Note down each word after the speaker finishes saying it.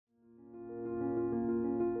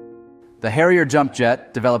The Harrier Jump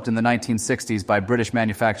Jet, developed in the 1960s by British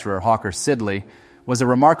manufacturer Hawker Siddeley, was a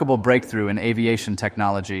remarkable breakthrough in aviation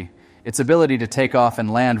technology. Its ability to take off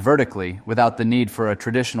and land vertically without the need for a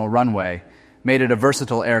traditional runway made it a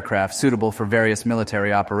versatile aircraft suitable for various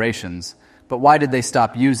military operations. But why did they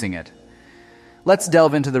stop using it? Let's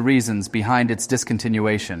delve into the reasons behind its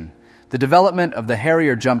discontinuation. The development of the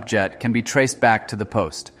Harrier Jump Jet can be traced back to the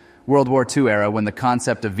post-World War II era when the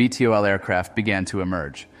concept of VTOL aircraft began to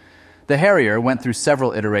emerge. The Harrier went through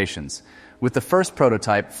several iterations, with the first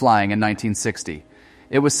prototype flying in 1960.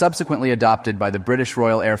 It was subsequently adopted by the British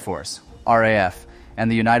Royal Air Force, RAF,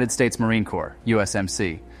 and the United States Marine Corps,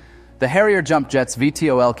 USMC. The Harrier Jump Jet's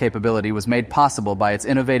VTOL capability was made possible by its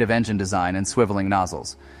innovative engine design and swiveling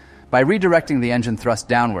nozzles. By redirecting the engine thrust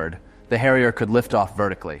downward, the Harrier could lift off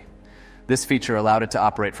vertically. This feature allowed it to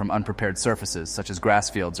operate from unprepared surfaces, such as grass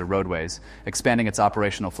fields or roadways, expanding its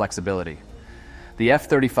operational flexibility. The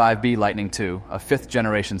F-35B Lightning II, a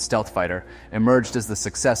fifth-generation stealth fighter, emerged as the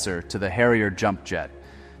successor to the Harrier Jump Jet.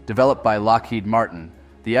 Developed by Lockheed Martin,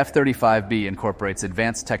 the F-35B incorporates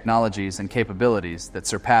advanced technologies and capabilities that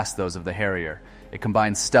surpass those of the Harrier. It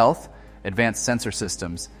combines stealth, advanced sensor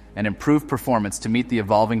systems, and improved performance to meet the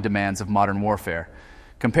evolving demands of modern warfare.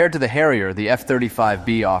 Compared to the Harrier, the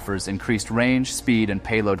F-35B offers increased range, speed, and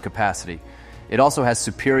payload capacity. It also has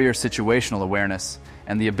superior situational awareness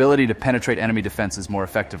and the ability to penetrate enemy defenses more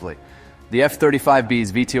effectively. The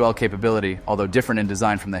F-35B's VTOL capability, although different in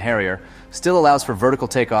design from the Harrier, still allows for vertical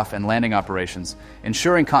takeoff and landing operations,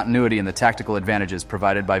 ensuring continuity in the tactical advantages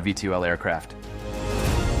provided by VTOL aircraft.